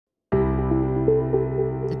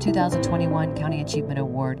2021 County Achievement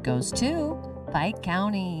Award goes to Pike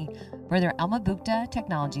County for their Alma Bukta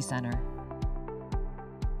Technology Center.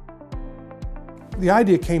 The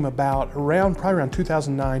idea came about probably around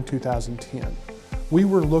 2009, 2010. We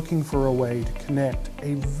were looking for a way to connect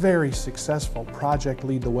a very successful Project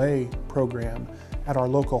Lead the Way program at our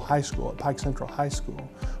local high school, at Pike Central High School.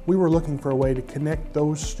 We were looking for a way to connect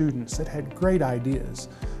those students that had great ideas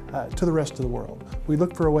to the rest of the world. We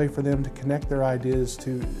looked for a way for them to connect their ideas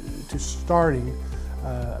to starting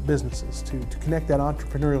businesses, to connect that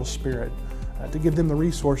entrepreneurial spirit, to give them the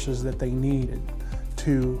resources that they needed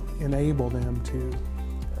to enable them to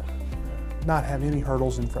not have any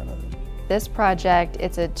hurdles in front of them. This project,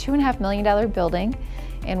 it's a $2.5 million building,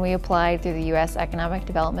 and we applied through the U.S. Economic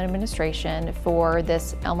Development Administration for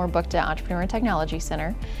this Elmer Bukta Entrepreneur and Technology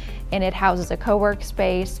Center. And it houses a co-work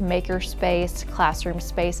space, maker space, classroom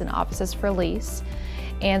space, and offices for lease.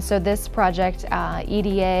 And so this project,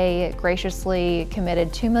 EDA graciously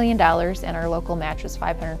committed $2 million, and our local match was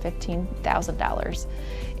 $515,000.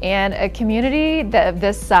 And a community of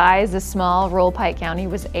this size, this small rural Pike County,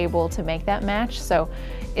 was able to make that match. So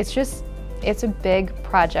it's a big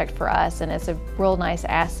project for us, and it's a real nice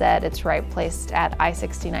asset. It's right placed at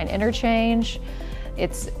I-69 interchange.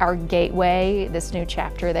 It's our gateway, this new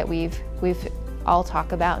chapter that we've all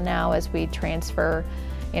talk about now as we transfer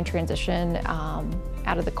and transition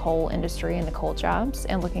out of the coal industry and the coal jobs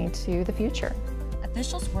and looking to the future.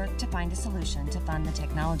 Officials worked to find a solution to fund the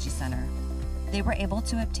Technology Center. They were able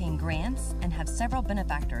to obtain grants and have several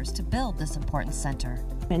benefactors to build this important center.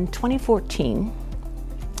 In 2014,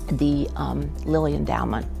 the Lilly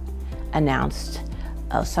Endowment announced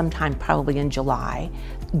sometime probably in July,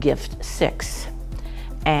 Gift 6.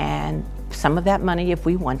 And some of that money, if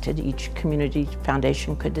we wanted, each community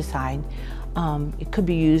foundation could decide it could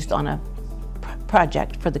be used on a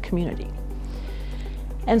project for the community.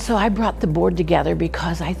 And so I brought the board together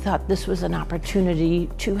because I thought this was an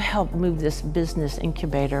opportunity to help move this business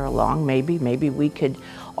incubator along. Maybe we could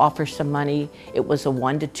offer some money. It was a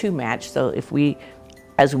 1 to 2 match, so if we,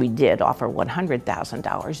 as we did, offer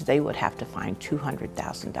 $100,000, they would have to find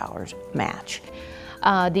 $200,000 match.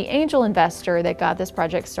 The angel investor that got this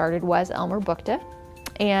project started was Elmer Bukta,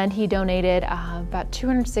 and he donated about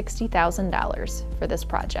 $260,000 for this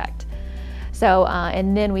project. So,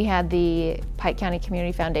 and then we had the Pike County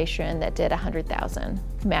Community Foundation that did $100,000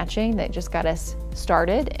 matching that just got us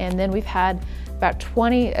started. And then we've had about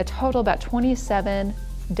 27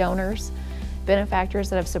 donors, benefactors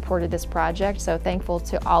that have supported this project. So thankful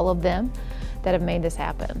to all of them that have made this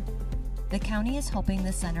happen. The county is hoping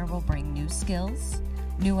the center will bring new skills,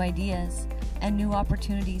 new ideas, and new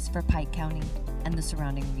opportunities for Pike County and the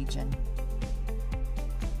surrounding region.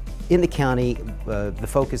 In the county, the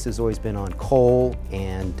focus has always been on coal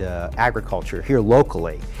and agriculture here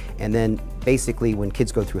locally. And then basically when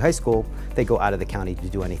kids go through high school, they go out of the county to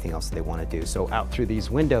do anything else they want to do. So out through these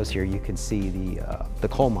windows here, you can see the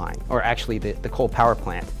coal mine, or actually the coal power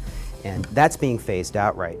plant. And that's being phased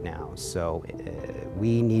out right now. So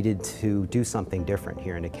we needed to do something different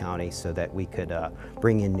here in the county so that we could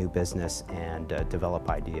bring in new business and develop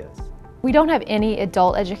ideas. We don't have any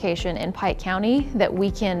adult education in Pike County that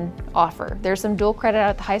we can offer. There's some dual credit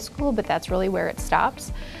out at the high school, but that's really where it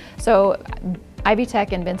stops. So Ivy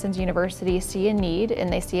Tech and Vincent's University see a need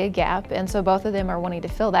and they see a gap, and so both of them are wanting to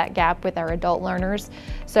fill that gap with our adult learners.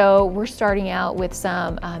 So we're starting out with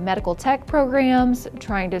some medical tech programs,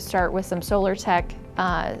 trying to start with some solar tech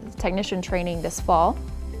technician training this fall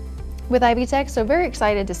with Ivy Tech. So very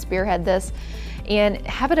excited to spearhead this and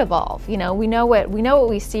have it evolve. You know, we know what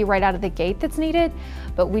we see right out of the gate that's needed,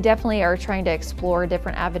 but we definitely are trying to explore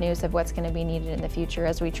different avenues of what's going to be needed in the future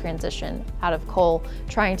as we transition out of coal,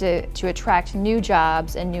 trying to attract new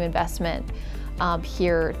jobs and new investment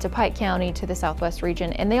here to Pike County, to the Southwest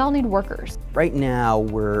region, and they all need workers. Right now,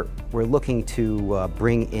 we're looking to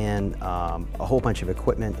bring in a whole bunch of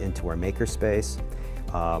equipment into our makerspace.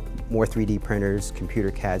 More 3D printers,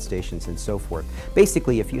 computer CAD stations, and so forth.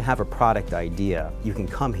 Basically, if you have a product idea, you can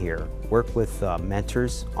come here, work with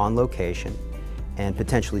mentors on location, and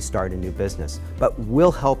potentially start a new business. But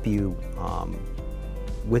we'll help you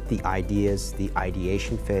with the ideas, the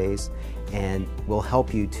ideation phase, and we'll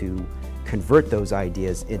help you to convert those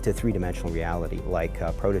ideas into three-dimensional reality, like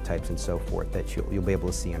prototypes and so forth, that you'll be able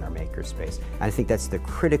to see in our makerspace. And I think that's the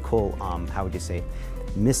critical, how would you say,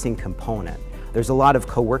 missing component. There's a lot of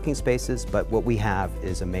co-working spaces, but what we have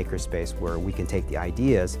is a makerspace where we can take the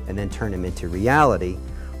ideas and then turn them into reality,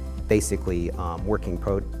 basically working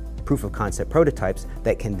proof of concept prototypes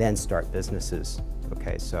that can then start businesses.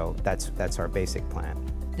 Okay, so that's our basic plan.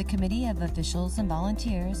 the committee of officials and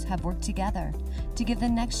volunteers have worked together to give the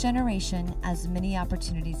next generation as many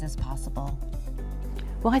opportunities as possible.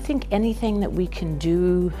 Well, I think anything that we can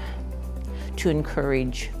do to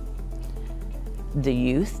encourage the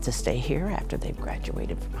youth to stay here after they've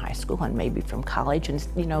graduated from high school and maybe from college. And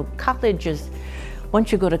you know, college is,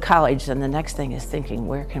 once you go to college, then the next thing is thinking,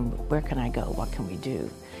 where can I go? What can we do?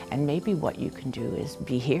 And maybe what you can do is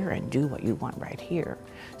be here and do what you want right here.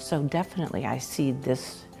 So definitely I see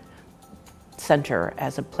this center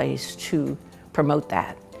as a place to promote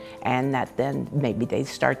that, and that then maybe they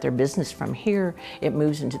start their business from here, it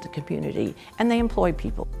moves into the community, and they employ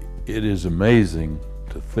people. It is amazing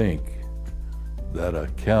to think that a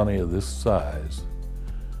county of this size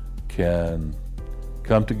can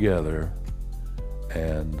come together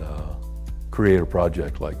and create a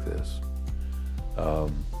project like this.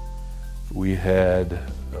 We had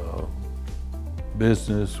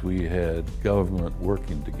business, we had government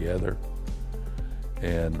working together,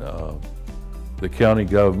 and the county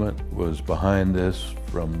government was behind this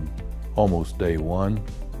from almost day one,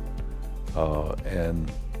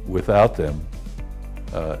 and without them,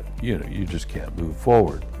 you know, you just can't move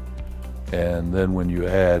forward. And then when you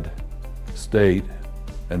add state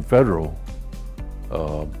and federal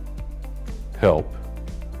help,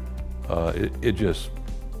 it just,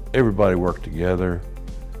 everybody worked together,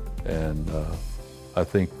 and I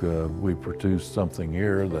think we produced something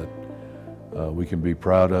here that we can be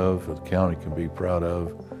proud of, the county can be proud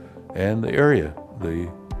of, and the area,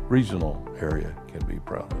 the regional area can be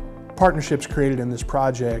proud of. Partnerships created in this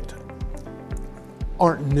project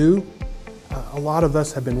aren't new. A lot of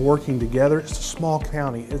us have been working together. It's a small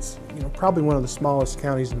county. It's probably one of the smallest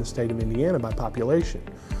counties in the state of Indiana by population.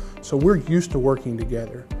 So we're used to working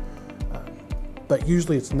together. But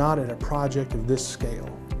usually it's not at a project of this scale.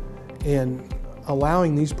 And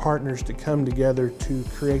allowing these partners to come together to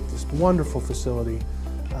create this wonderful facility,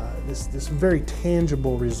 this very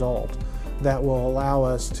tangible result that will allow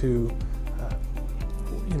us to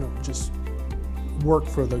just work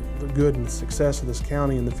for the good and success of this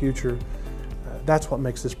county in the future, that's what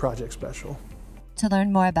makes this project special. To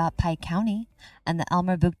learn more about Pike County and the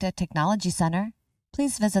Elmer Bukta Technology Center,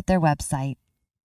 please visit their website